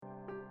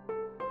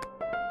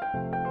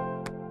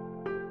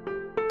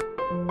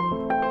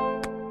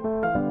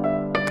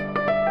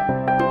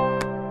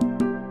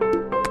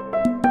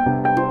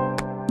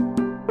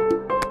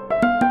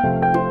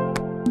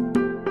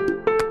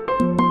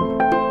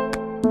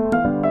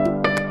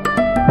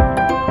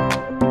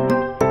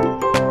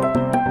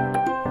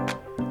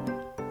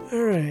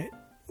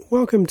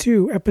welcome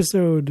to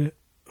episode,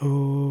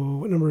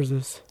 what number is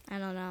this? I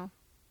don't know.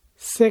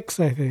 6,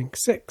 I think.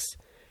 6.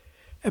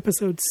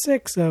 Episode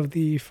 6 of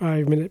the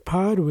 5-Minute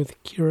Pod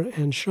with Keira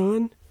and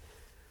Sean.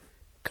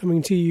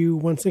 Coming to you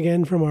once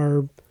again from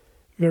our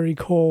very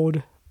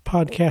cold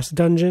podcast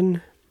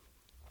dungeon.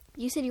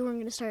 You said you weren't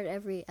going to start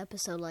every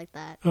episode like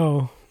that.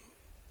 Oh,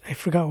 I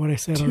forgot what I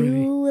said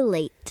already. Too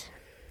late.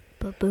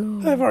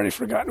 Ba-boom. I've already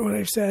forgotten what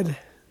I've said.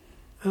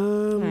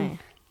 Right.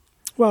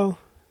 Well,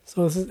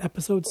 so this is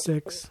episode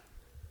 6.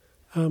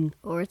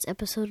 Or it's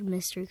episode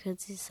mystery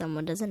because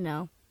someone doesn't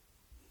know.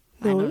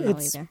 No, I don't know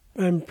either.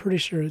 I'm pretty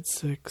sure it's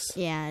 6.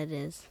 Yeah, it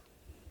is.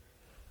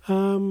 Hi,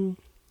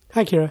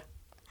 Keira.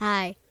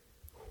 Hi.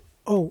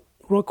 Oh,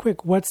 real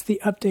quick, what's the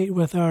update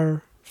with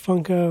our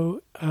Funko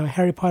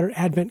Harry Potter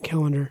Advent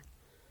Calendar?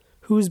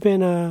 Who's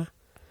been,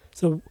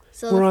 so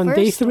we're on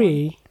day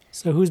 3,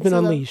 so who's been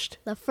unleashed?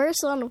 The first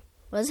one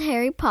was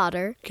Harry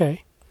Potter.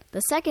 Okay. The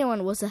second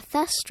one was a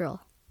Thestral.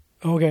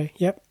 Okay,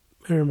 yep,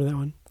 I remember that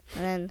one.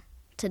 And then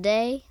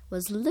today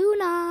was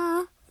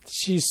Luna.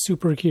 She's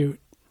super cute.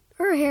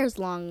 Her hair's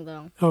long,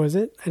 though. Oh, is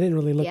it? I didn't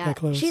really look that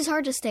close. She's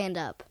hard to stand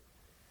up.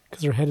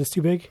 Because her head is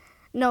too big?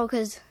 No,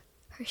 because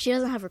she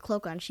doesn't have her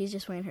cloak on. She's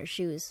just wearing her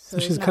shoes. So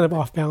she's kind of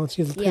off balance.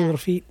 She has tiny little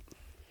feet.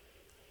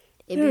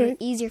 It'd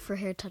be easier for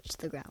her to touch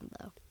the ground,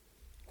 though.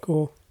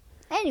 Cool.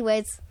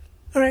 Anyways.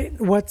 All right,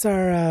 what's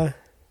our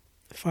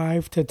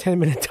 5 to 10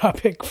 minute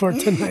topic for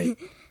tonight?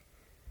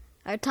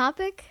 Our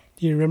topic?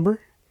 Do you remember?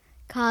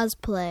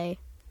 Cosplay.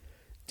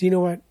 Do you know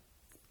what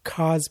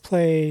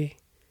cosplay...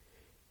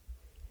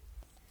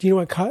 Do you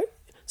know what...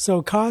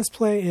 So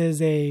cosplay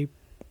is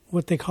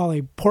what they call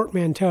a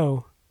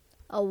portmanteau.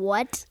 A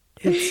what?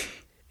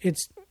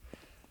 It's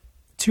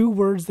two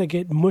words that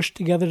get mushed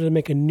together to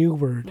make a new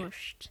word.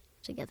 Mushed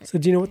together. So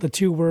do you know what the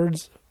two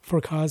words for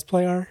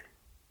cosplay are?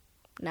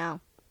 No.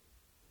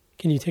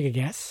 Can you take a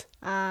guess?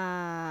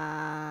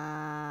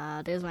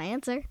 There's my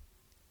answer.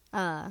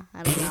 I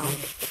don't know.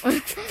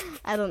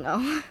 I don't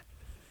know.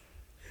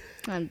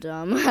 I'm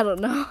dumb. I don't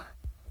know.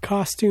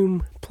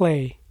 Costume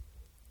play.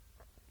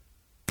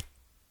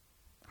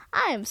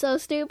 I am so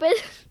stupid.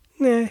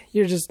 Nah,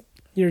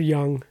 you're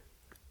young.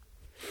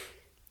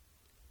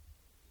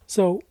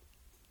 So,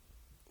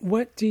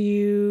 what do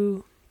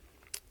you...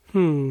 I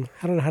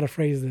don't know how to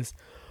phrase this.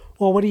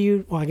 Well, what do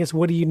you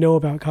know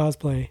about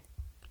cosplay?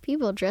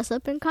 People dress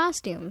up in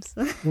costumes.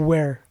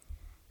 Where?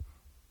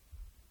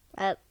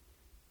 At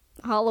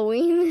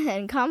Halloween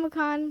and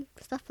Comic-Con,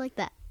 stuff like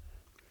that.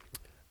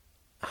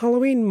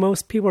 Halloween,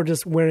 most people are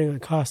just wearing a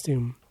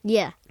costume.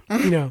 Yeah.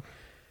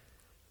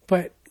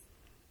 But,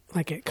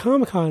 like at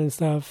Comic-Con and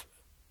stuff,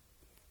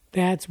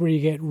 that's where you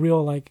get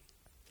real, like...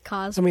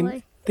 Cosplay? I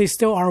mean, they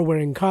still are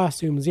wearing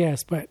costumes,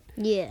 yes, but...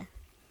 Yeah.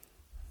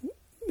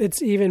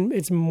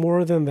 It's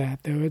more than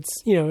that, though.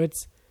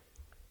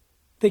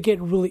 They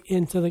get really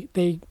into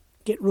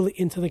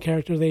the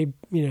character. They,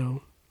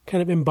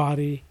 kind of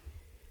embody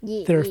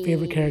their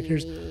favorite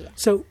characters.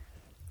 So,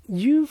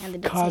 you've and they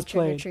don't cosplayed... say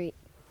trick or treat.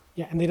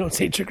 Yeah, and they don't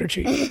say trick or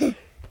treat.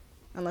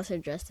 Unless they're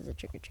dressed as a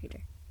trick or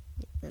treater.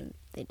 Then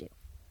they do.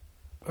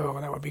 Oh,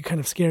 that would be kind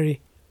of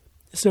scary.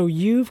 So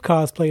you've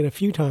cosplayed a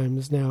few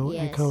times now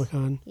at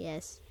Comic-Con.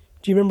 Yes.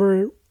 Do you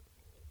remember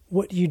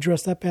what you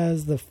dressed up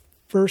as the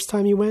first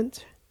time you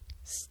went?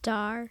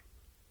 Star.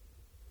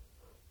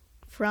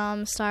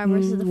 From Star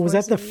versus the Force. Was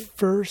that the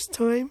first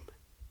time?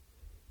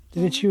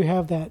 Didn't you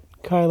have that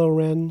Kylo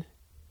Ren?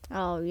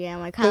 Oh, yeah,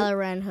 my Kylo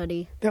Ren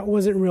hoodie. That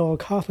wasn't real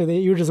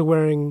cosplay. You were just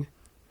wearing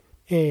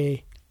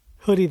a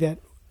hoodie that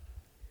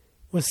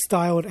was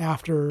styled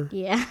after.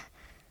 Yeah.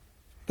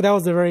 But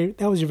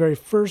that was your very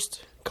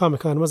first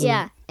Comic-Con, wasn't it?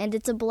 Yeah, and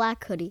it's a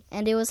black hoodie,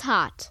 and it was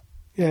hot.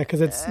 Yeah, because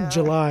it's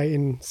July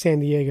in San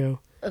Diego.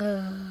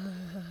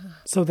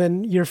 So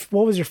then,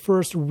 what was your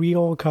first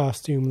real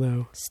costume,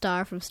 though?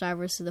 Star from Star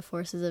versus the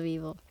Forces of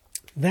Evil.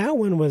 That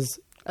one was...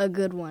 a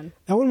good one.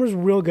 That one was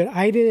real good.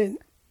 I didn't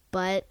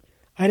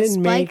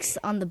spikes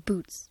on the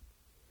boots.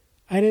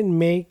 I didn't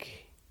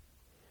make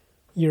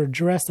your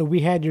dress, though.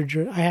 We had your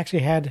dress...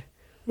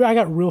 I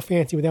got real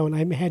fancy with that one.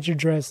 I had your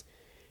dress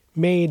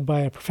made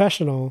by a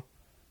professional.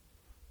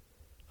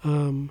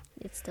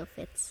 It still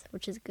fits,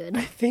 which is good.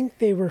 I think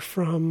they were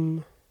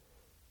from...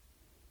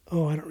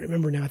 Oh, I don't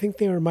remember now. I think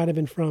they might have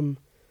been from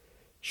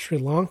Sri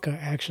Lanka,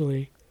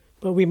 actually.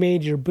 But we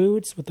made your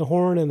boots with the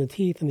horn and the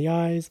teeth and the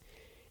eyes.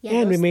 Yeah,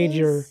 and we made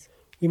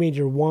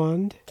your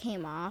wand.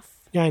 Came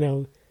off. Yeah, I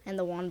know. And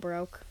the wand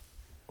broke.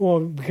 Well,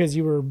 because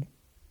you were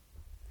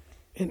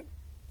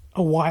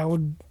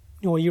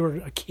you were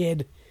a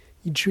kid.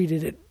 You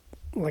treated it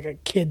like a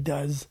kid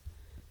does.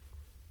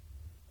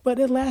 But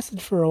it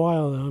lasted for a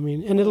while, though. I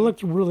mean, and it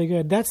looked really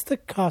good. That's the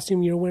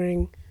costume you were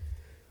wearing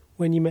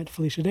when you met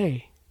Felicia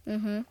Day.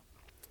 Mm-hmm.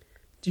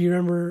 Do you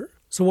remember?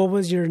 So what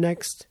was your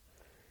next...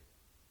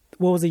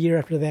 What was the year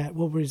after that?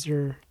 What was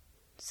your...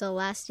 So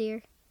last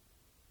year?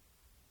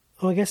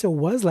 Oh, I guess it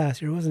was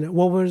last year, wasn't it?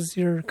 What was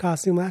your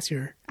costume last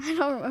year? I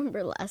don't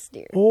remember last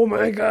year. Oh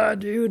my god,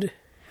 dude.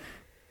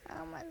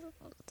 How am I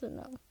supposed to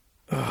know?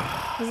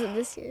 Was it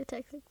this year,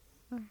 technically?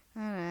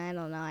 I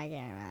don't know. I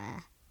can't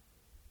remember.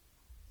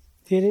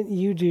 Didn't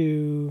you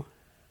do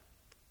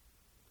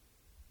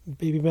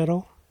Baby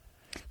Metal?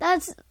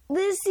 That's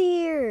this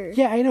year.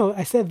 Yeah, I know.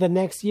 I said the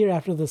next year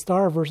after the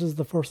Star versus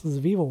the Forces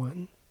of Evil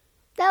one.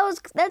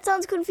 That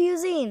sounds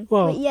confusing.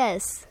 Well, but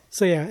yes.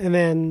 So yeah, and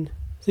then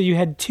so you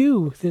had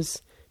 2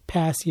 this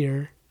past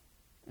year.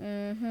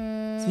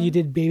 Mm-hmm. So you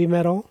did Baby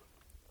Metal.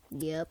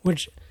 Yep.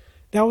 Which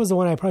that was the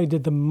one I probably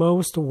did the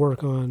most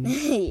work on.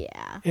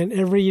 Yeah. And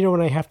every year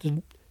when I have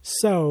to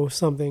sew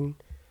something,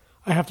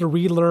 I have to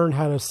relearn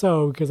how to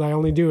sew because I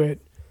only do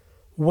it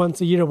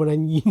once a year when I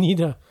need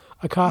a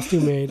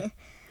costume made.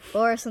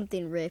 Or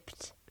something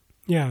ripped.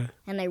 Yeah.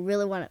 And I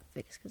really want it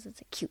fixed because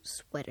it's a cute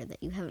sweater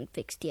that you haven't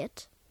fixed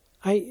yet.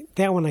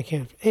 That one I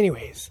can't.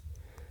 Anyways,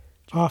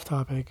 off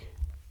topic.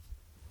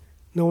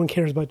 No one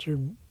cares about your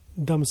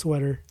dumb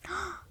sweater.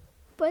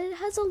 But it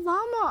has a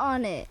llama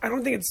on it. I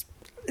don't think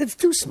it's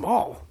too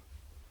small.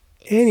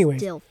 Anyway.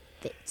 Still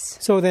fits.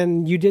 So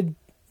then you did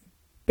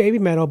Baby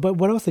Metal, but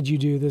what else did you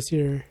do this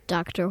year?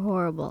 Dr.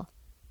 Horrible.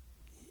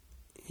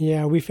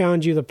 Yeah, we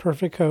found you the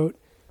perfect coat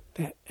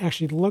that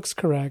actually looks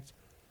correct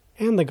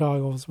and the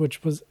goggles,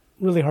 which was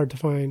really hard to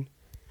find.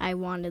 I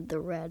wanted the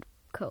red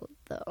coat,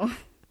 though.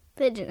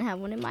 They didn't have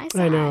one in my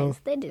size. I know.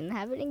 They didn't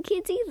have it in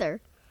kids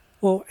either.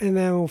 Well, and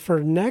now for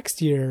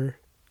next year,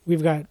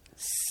 we've got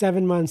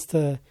 7 months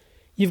to...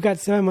 You've got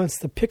 7 months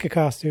to pick a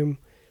costume,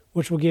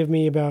 which will give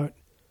me about...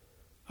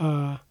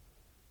 A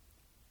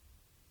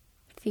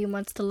few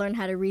months to learn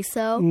how to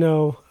resew.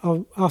 No,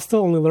 I'll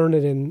still only learn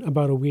it in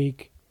about a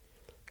week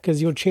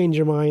because you'll change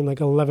your mind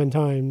like 11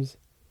 times.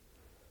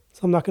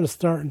 So I'm not going to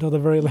start until the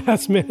very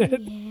last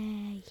minute.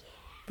 Yeah.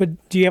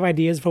 But do you have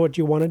ideas for what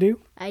you want to do?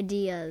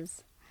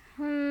 Ideas.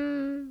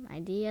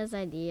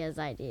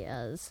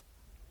 Ideas.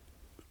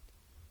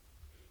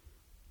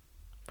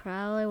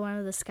 Probably one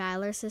of the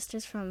Schuyler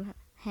sisters from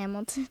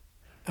Hamilton.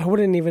 I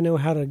wouldn't even know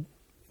how to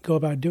go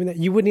about doing that.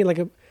 You wouldn't need like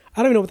a...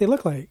 I don't even know what they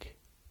look like.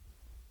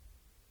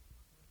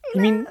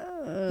 You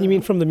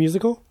mean from the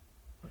musical?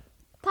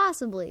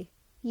 Possibly.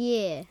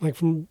 Yeah. Like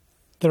from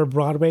their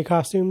Broadway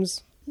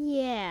costumes?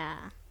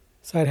 Yeah.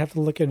 So I'd have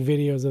to look at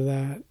videos of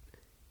that.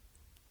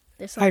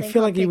 There's something I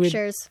feel called like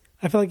pictures.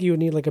 I feel like you would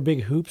need like a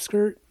big hoop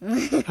skirt.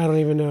 I don't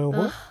even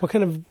know. What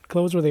kind of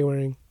clothes were they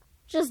wearing?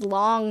 Just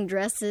long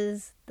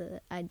dresses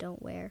that I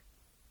don't wear.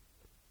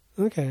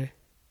 Okay.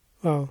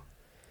 Well.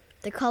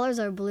 The colors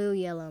are blue,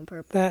 yellow, and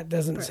purple. That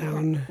doesn't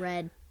sound...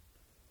 Red.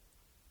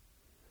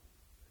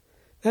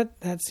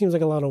 That seems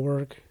like a lot of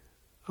work.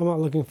 I'm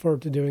not looking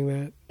forward to doing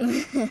that.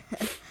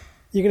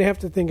 You're going to have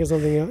to think of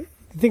something else.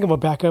 Think of a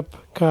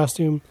backup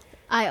costume.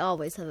 I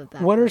always have a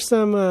backup. What are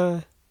some...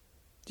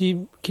 can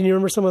you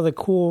remember some of the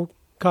cool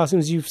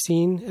costumes you've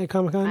seen at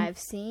Comic-Con? I've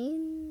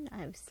seen.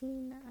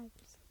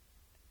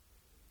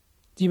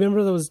 Do you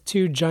remember those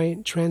 2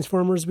 giant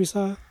Transformers we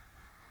saw?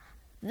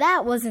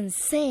 That was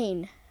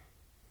insane.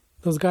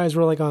 Those guys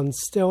were like on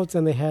stilts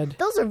and they had...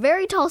 Those are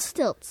very tall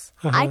stilts.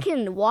 Uh-huh. I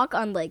can walk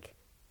on like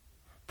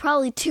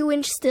probably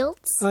 2-inch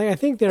stilts. I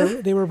think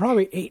they were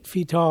probably 8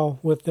 feet tall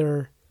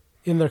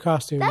in their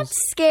costumes. That's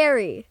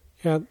scary.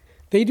 Yeah,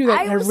 they do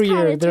that every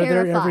year. They're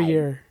there every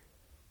year.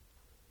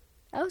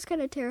 I was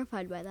kind of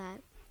terrified by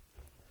that.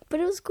 But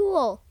it was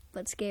cool,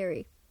 but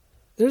scary.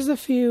 There's a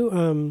few...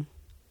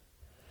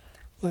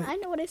 I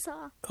know what I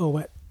saw. Oh,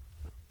 what?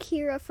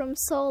 Keira from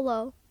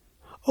Solo.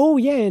 Oh,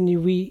 yeah,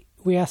 and we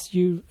asked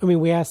you...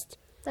 we asked...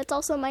 That's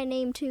also my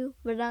name, too,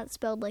 but not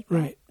spelled like that.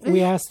 Right.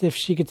 We asked if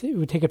she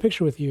would take a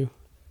picture with you.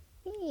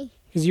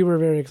 Because you were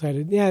very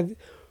excited. Yeah.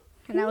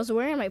 And I was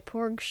wearing my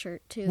Porg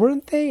shirt, too.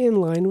 Weren't they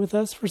in line with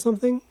us for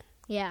something?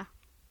 Yeah.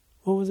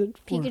 What was it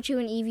for? Pikachu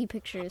and Eevee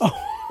pictures. Oh.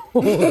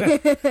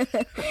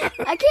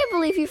 I can't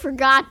believe you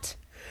forgot.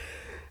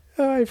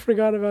 Oh, I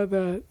forgot about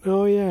that.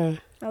 Oh, yeah.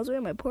 I was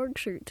wearing my Porg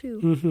shirt, too.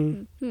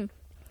 Mm-hmm.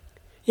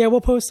 Yeah, we'll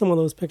post some of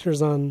those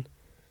pictures on...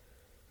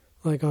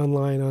 like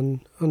online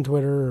on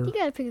Twitter or you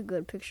gotta pick a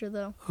good picture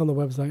though on the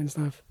website and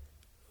stuff.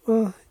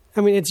 Well,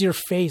 it's your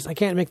face. I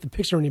can't make the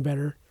picture any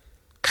better.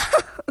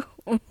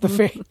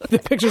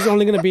 The picture's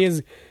only going to be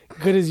as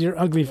good as your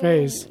ugly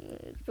face.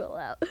 It fell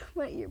out.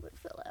 My earbud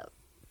fell out.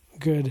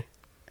 Good.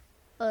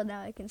 Oh,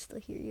 now I can still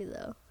hear you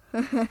though.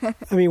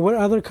 What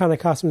other kind of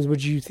costumes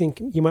would you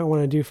think you might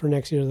want to do for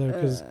next year though?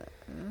 Because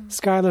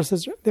Skylar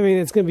says,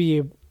 it's going to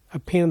be a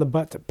pain in the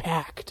butt to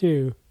pack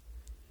too.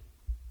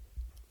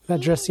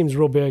 That dress seems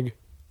real big.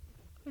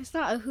 It's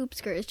not a hoop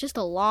skirt. It's just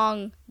a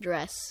long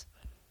dress.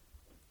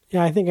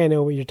 Yeah, I think I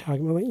know what you're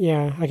talking about.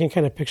 Yeah, I can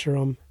kind of picture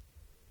them.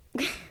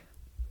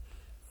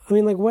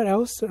 What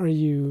else are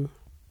you...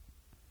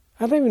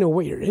 I don't even know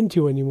what you're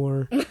into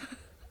anymore.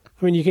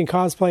 You can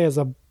cosplay as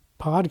a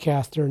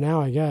podcaster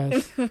now, I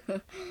guess.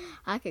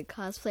 I could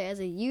cosplay as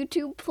a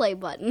YouTube play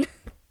button.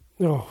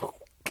 Oh.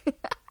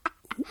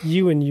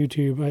 You and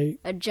YouTube,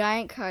 A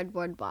giant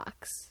cardboard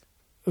box.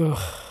 Ugh.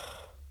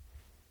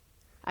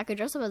 I could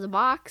dress up as a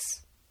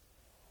box.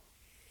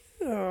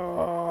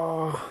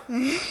 Oh.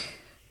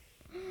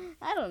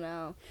 I don't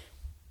know.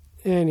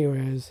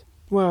 Anyways,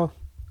 well,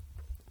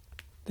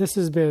 this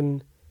has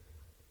been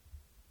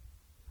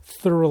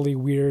thoroughly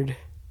weird.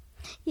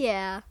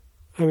 Yeah.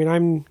 I mean,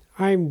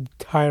 I'm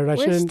tired.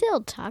 We're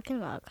still talking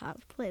about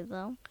cosplay,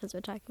 though, because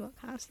we're talking about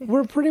costumes.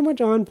 We're pretty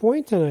much on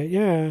point tonight,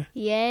 yeah.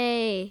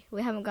 Yay.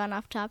 We haven't gone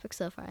off topic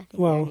so far. I think we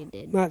Well, already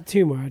did. not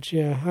too much,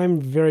 yeah. I'm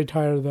very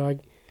tired, though. I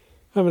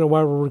don't know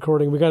why we're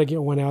recording. We got to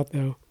get one out,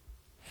 though.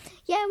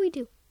 Yeah, we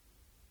do.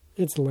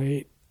 It's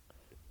late.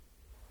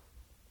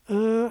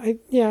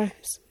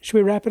 Should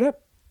we wrap it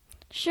up?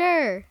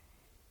 Sure.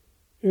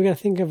 We got to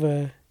think of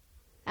a...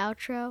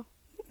 Outro?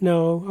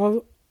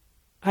 No,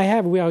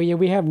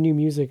 we have new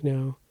music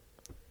now.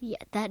 Yeah,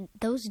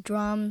 those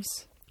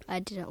drums, I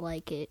didn't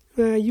like it.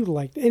 You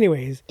liked it.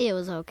 Anyways. It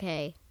was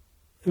okay.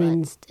 I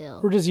mean,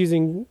 still. we're just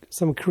using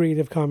some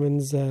Creative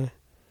Commons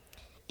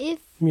If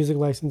music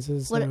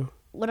licenses.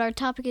 what our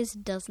topic is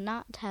does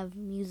not have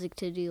music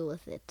to deal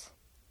with it.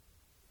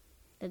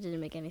 That didn't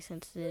make any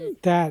sense, did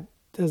it? That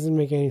doesn't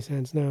make any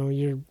sense. No,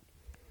 you're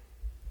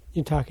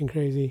talking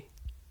crazy.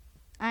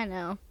 I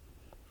know.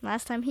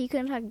 Last time he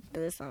couldn't talk,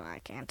 this time I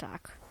can't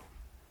talk.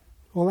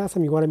 Well, last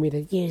time you wanted me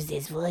to Use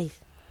this voice.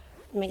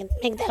 Make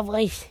that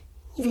voice.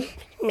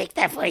 Make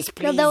that voice,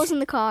 please. No, that was in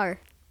the car.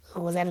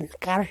 Oh, was that in the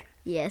car?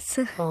 Yes.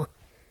 Oh,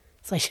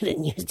 so I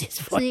shouldn't use this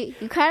So voice.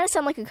 you kind of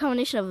sound like a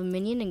combination of a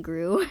Minion and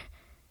Gru.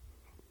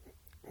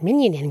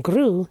 Minion and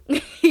Gru?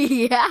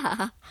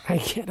 Yeah. I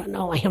don't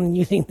know why I'm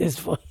using this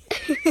voice.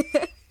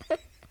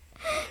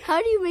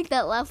 How do you make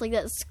that laugh like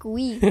that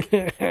squeak?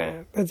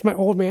 That's my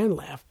old man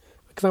laugh.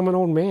 Because I'm an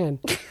old man.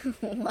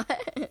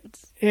 What?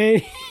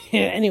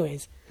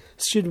 Anyways,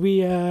 should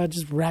we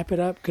just wrap it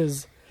up?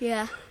 Because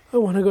Yeah. I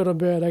want to go to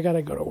bed. I got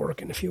to go to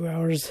work in a few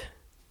hours.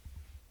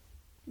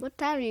 What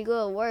time do you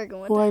go to work?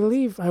 And what Well, I time?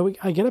 leave.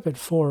 I get up at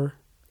 4.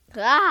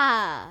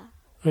 Ah!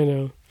 I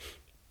know.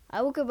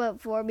 I woke up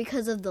at 4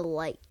 because of the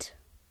light.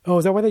 Oh,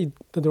 is that why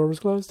the door was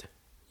closed?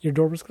 Your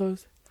door was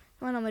closed?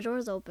 Oh no, my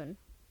door's open.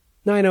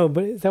 No, I know,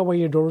 but is that why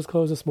your door was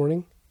closed this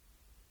morning?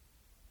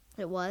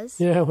 It was?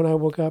 Yeah, when I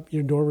woke up,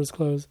 your door was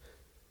closed.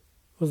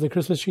 Was the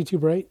Christmas tree too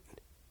bright?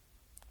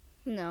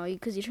 No,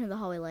 because you turned the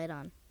hallway light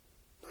on.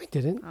 I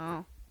didn't.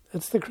 Oh.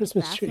 That's the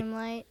Christmas Bathroom tree.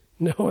 light?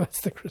 No, that's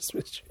the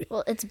Christmas tree.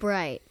 Well, it's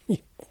bright.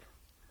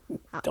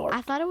 Dork.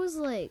 I thought it was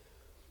like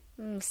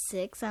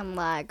 6. I'm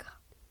like,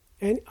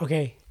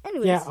 Okay.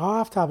 anyways. Yeah,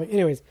 off topic.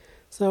 Anyways,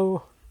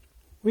 so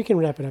we can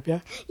wrap it up, yeah?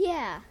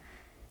 Yeah.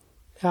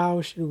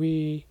 How should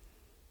we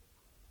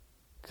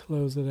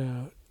close it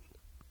out?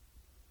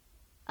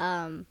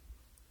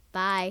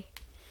 Bye.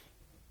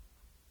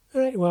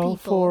 All right, well, People.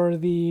 for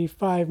the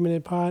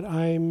 5-minute pod,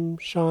 I'm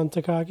Sean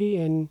Takagi,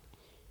 and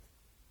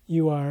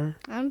you are...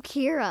 I'm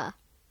Keira.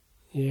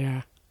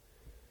 Yeah.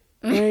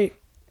 Great.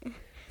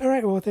 All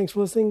right, well, thanks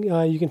for listening.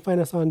 You can find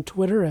us on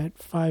Twitter at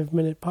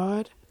 5-minute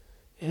pod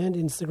and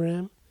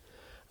Instagram.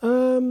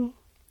 And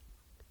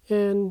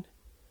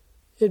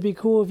it'd be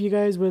cool if you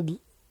guys would,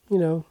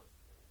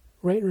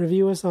 rate and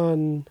review us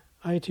on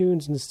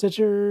iTunes and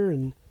Stitcher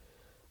and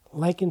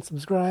like and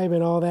subscribe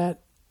and all that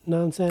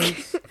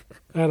nonsense.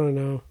 I don't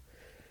know.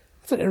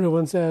 That's what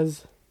everyone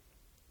says.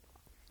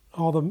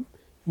 All the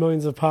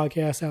millions of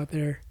podcasts out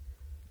there.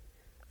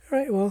 All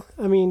right, well,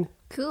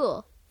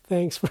 Cool.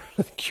 thanks for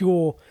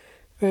cool.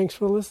 Thanks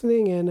for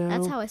listening, and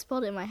That's how I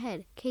spelled it in my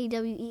head.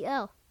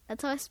 Kwel.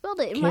 That's how I spelled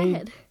it in my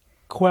head.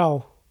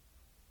 Quell.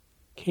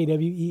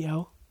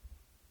 Kwel.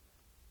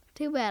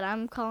 Too bad.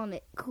 I'm calling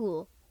it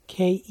cool.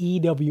 Kewl.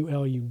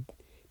 You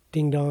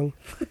ding dong.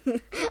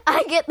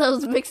 I get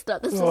those mixed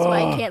up. This is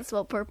why I can't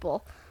spell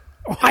purple.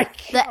 Oh,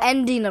 The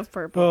ending of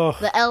purple. Ugh.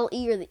 The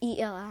L-E or the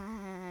E-L.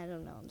 I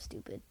don't know. I'm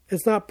stupid.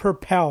 It's not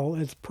purple.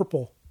 It's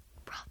purple.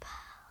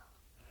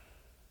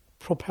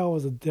 Propel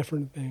is a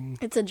different thing.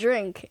 It's a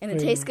drink, and it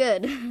Yeah. tastes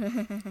good.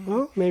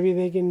 Well, maybe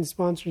they can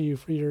sponsor you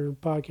for your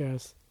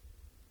podcast.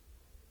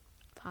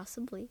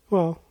 Possibly.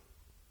 Well,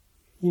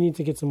 you need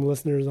to get some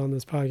listeners on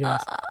this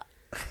podcast.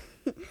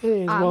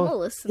 Anyways, I'm a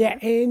listener. Yeah,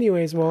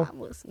 anyways, well, I'm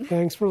listening.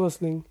 thanks for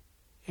listening.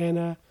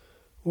 And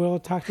we'll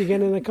talk to you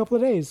again in a couple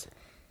of days.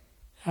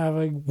 Have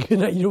a good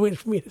night. You're waiting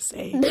for me to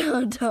say.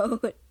 No,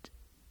 don't.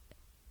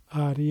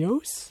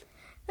 Adios.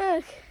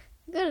 Okay.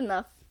 Good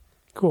enough.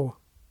 Cool.